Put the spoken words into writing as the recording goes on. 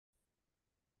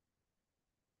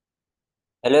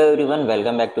Hello everyone,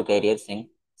 welcome back to Career Sync.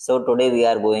 So today we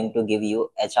are going to give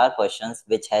you HR questions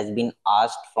which has been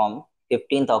asked from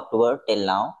 15th October till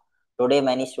now. Today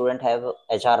many students have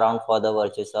HR round for the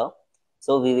Virtusa.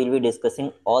 So we will be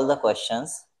discussing all the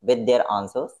questions with their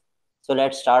answers. So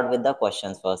let's start with the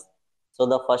questions first. So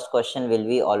the first question will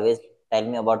be always tell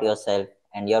me about yourself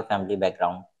and your family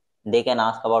background. They can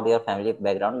ask about your family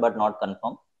background but not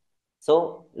confirm.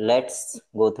 So let's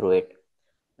go through it.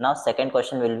 Now, second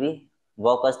question will be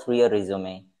walk us through your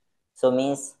resume. So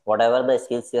means whatever the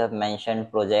skills you have mentioned,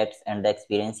 projects and the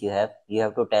experience you have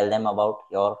to tell them about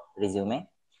your resume.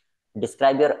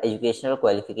 Describe your educational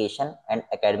qualification and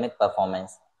academic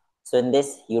performance. So in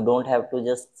this, you don't have to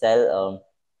just tell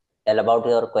about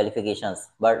your qualifications,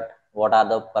 but what are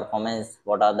the performance,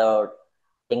 what are the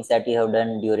things that you have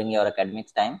done during your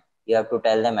academics time. You have to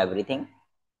tell them everything.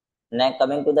 Now,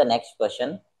 coming to the next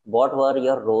question, what were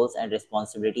your roles and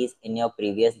responsibilities in your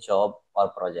previous job or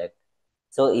project?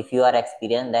 So, if you are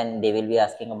experienced, then they will be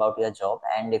asking about your job,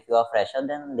 and if you are fresher,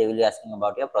 then they will be asking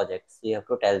about your project. So, you have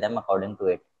to tell them according to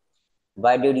it.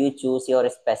 Why did you choose your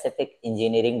specific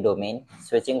engineering domain,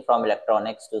 switching from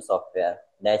electronics to software?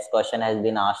 That question has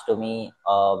been asked to me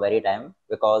very time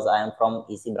because I am from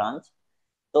EC branch.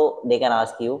 So, they can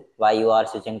ask you why you are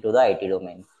switching to the IT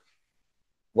domain.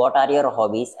 What are your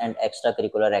hobbies and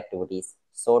extracurricular activities?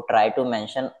 So try to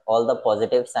mention all the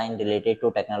positive sign related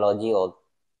to technology also.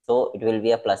 So it will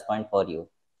be a plus point for you.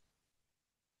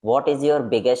 What is your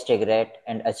biggest regret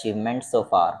and achievement so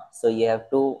far? So you have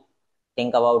to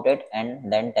think about it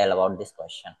and then tell about this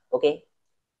question. Okay.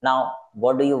 Now,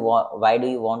 what do you want? Why do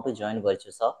you want to join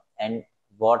Virtusa? And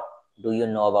what do you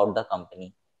know about the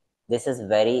company? This is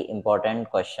very important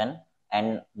question,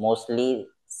 and mostly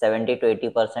 70 to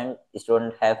 80%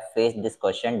 students have faced this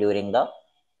question during the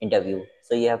interview.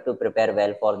 So you have to prepare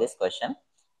well for this question.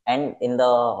 And in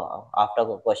the after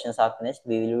questions are finished,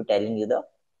 we will be telling you the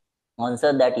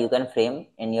answer that you can frame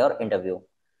in your interview.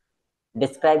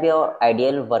 Describe your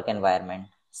ideal work environment.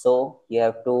 So you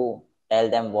have to tell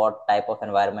them what type of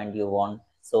environment you want.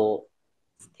 So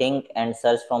think and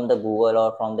search from the Google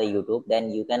or from the YouTube,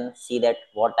 then you can see that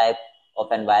what type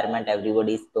of environment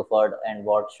everybody is preferred and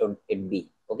what should it be.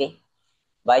 Okay.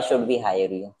 Why should we hire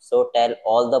you? So tell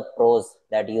all the pros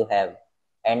that you have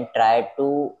and try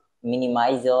to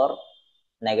minimize your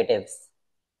negatives,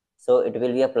 so it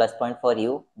will be a plus point for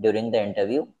you during the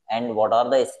interview. And what are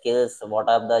the skills, what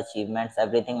are the achievements,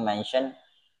 everything mentioned,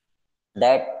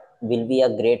 that will be a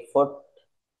great foot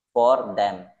for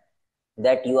them,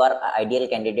 that you are ideal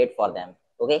candidate for them.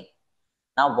 Okay.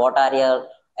 Now what are your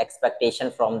expectation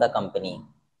from the company?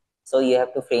 So you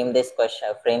have to frame this question,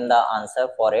 frame the answer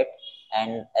for it,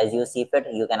 and as you see fit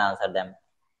you can answer them.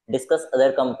 Discuss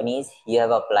other companies you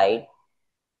have applied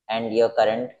and your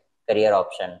current career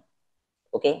option.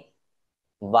 Okay.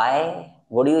 Why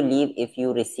would you leave if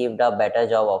you received a better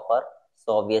job offer?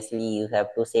 So obviously you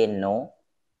have to say no.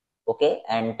 Okay,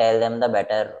 and tell them the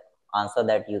better answer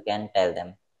that you can tell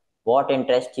them. What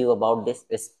interests you about this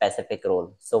specific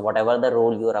role? So whatever the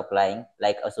role you are applying,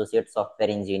 like associate software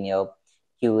engineer,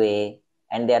 QA,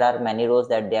 and there are many roles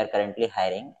that they are currently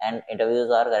hiring and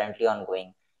interviews are currently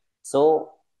ongoing.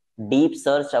 So deep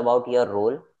search about your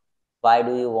role, why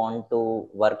do you want to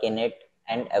work in it,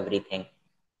 and everything.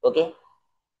 Okay.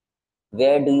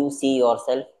 Where do you see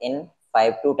yourself in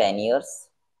 5 to 10 years?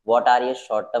 What are your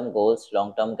short term goals,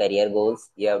 long term career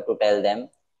goals? You have to tell them.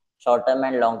 Short term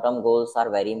and long term goals are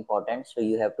very important. So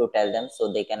you have to tell them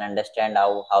so they can understand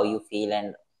how you feel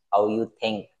and how you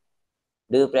think.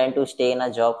 Do you plan to stay in a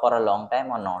job for a long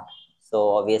time or not?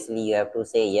 So obviously you have to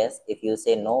say yes. If you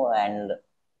say no, and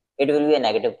it will be a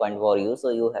negative point for you. So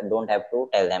you don't have to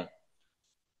tell them.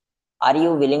 Are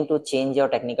you willing to change your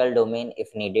technical domain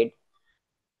if needed?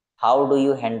 How do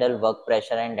you handle work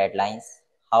pressure and deadlines?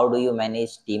 How do you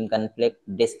manage team conflict?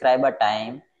 Describe a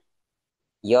time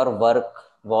your work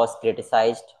was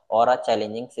criticized or a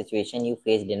challenging situation you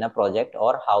faced in a project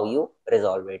or how you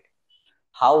resolve it.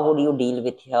 How would you deal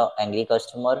with your angry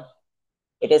customer?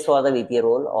 It is for the VP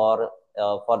role or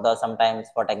for the sometimes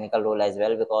for technical role as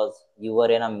well, because you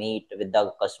were in a meet with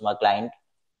the customer client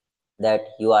that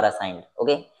you are assigned.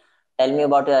 Okay. Tell me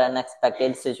about your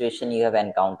unexpected situation you have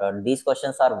encountered. These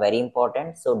questions are very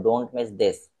important, so don't miss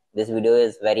this. This video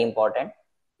is very important.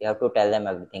 You have to tell them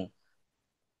everything.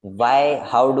 Why,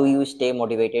 how do you stay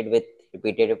motivated with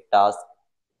repetitive tasks?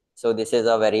 So this is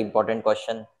a very important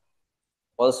question.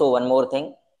 Also, one more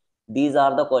thing. These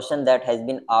are the questions that has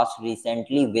been asked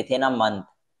recently within a month.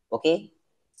 Okay.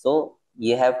 So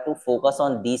you have to focus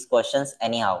on these questions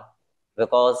anyhow,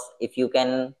 because if you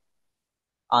can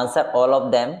answer all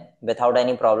of them without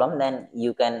any problem, then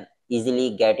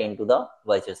easily get into the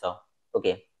Virtusa.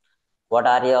 Okay, what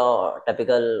are your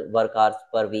typical work hours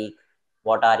per week?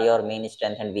 What are your main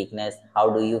strength and weakness? How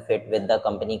do you fit with the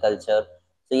company culture?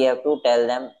 So you have to tell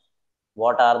them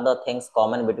what are the things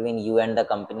common between you and the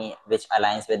company which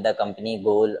aligns with the company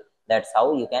goal. That's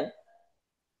how you can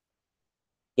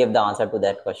give the answer to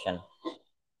that question.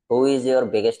 Who is your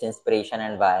biggest inspiration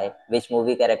and why? Which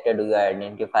movie character do you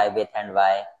identify with and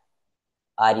why?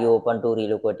 Are you open to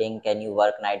relocating? Can you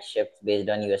work night shifts based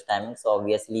on US timing? So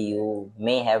obviously you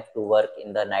may have to work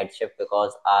in the night shift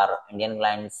because our Indian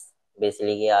clients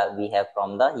basically we have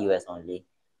from the US only.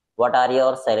 What are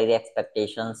your salary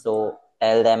expectations? So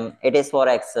tell them it is for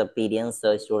experienced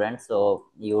students, so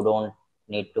you don't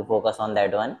need to focus on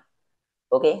that one.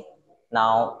 Okay.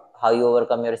 Now, how you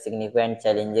overcome your significant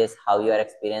challenges, how your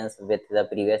experience with the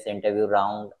previous interview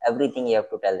round, everything you have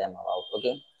to tell them about.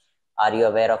 Okay. Are you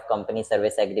aware of company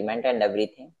service agreement and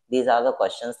everything? These are the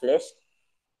questions list.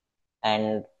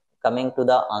 And coming to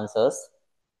the answers,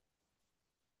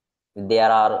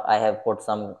 there are, I have put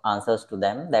some answers to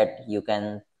them that you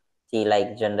can see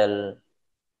like general.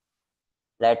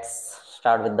 Let's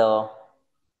start with the,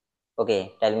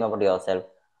 okay, tell me about yourself.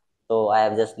 So I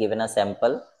have just given a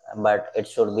sample, but it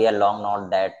should be a long, not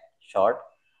that short.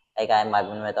 Like I am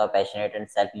Agman Mehta, passionate and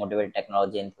self-motivated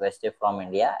technology enthusiast from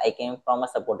India. I came from a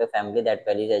supportive family that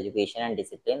values education and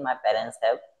discipline. My parents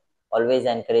have always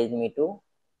encouraged me to.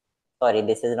 Sorry,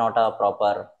 this is not a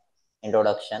proper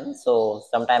introduction. So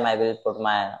sometime I will put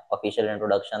my official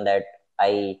introduction that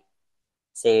I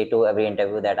say to every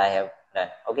interview that I have done.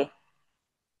 Okay,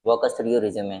 walk us through your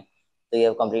resume. So you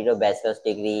have completed your bachelor's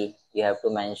degree. You have to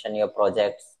mention your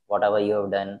projects, whatever you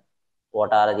have done.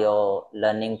 What are your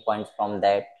learning points from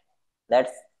that?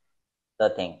 That's the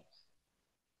thing.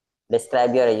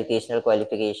 Describe your educational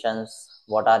qualifications.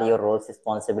 What are your roles,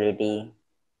 responsibility?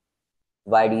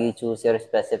 Why do you choose your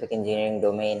specific engineering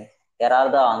domain? There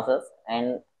are the answers,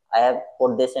 and I have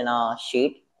put this in a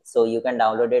sheet so you can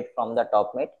download it from the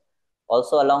top mate.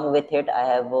 Also along with it I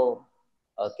have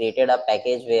created a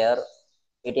package where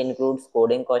it includes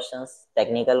coding questions,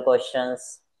 technical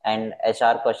questions, and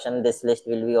HR question. This list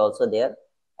will be also there,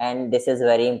 and this is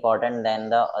very important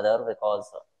than the other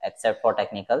because except for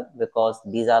technical, because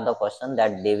these are the questions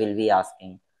that they will be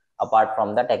asking apart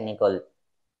from the technical.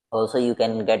 Also you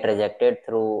can get rejected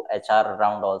through HR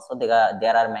round. Also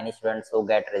there are many students who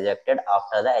get rejected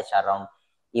after the HR round.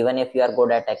 Even if you are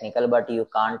good at technical but you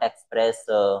can't express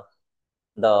the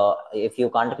if you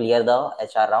can't clear the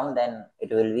HR round, then it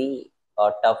will be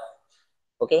tough.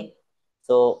 Okay,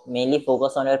 so mainly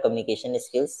focus on your communication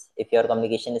skills. If your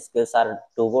communication skills are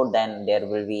too good, then there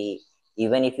will be,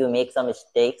 even if you make some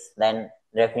mistakes, then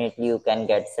definitely you can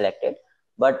get selected.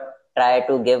 But try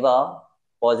to give a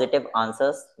positive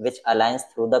answers which aligns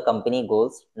through the company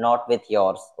goals, not with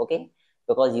yours. Okay,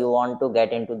 because you want to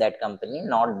get into that company,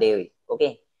 not they.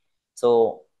 Okay,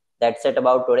 so that's it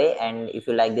about today, and if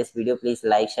you like this video, please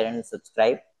like, share and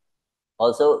subscribe.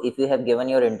 Also, if you have given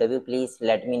your interview, please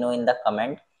let me know in the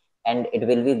comment, and it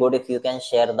will be good if you can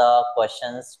share the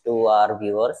questions to our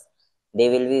viewers. They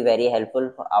will be very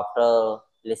helpful after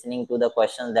listening to the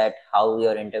questions, that how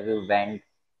your interview went.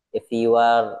 If you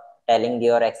are telling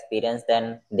your experience,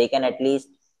 then they can at least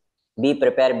be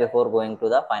prepared before going to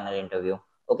the final interview.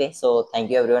 Okay, so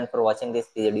thank you everyone for watching this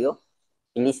video.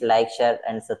 Please like, share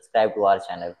and subscribe to our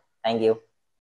channel. Thank you.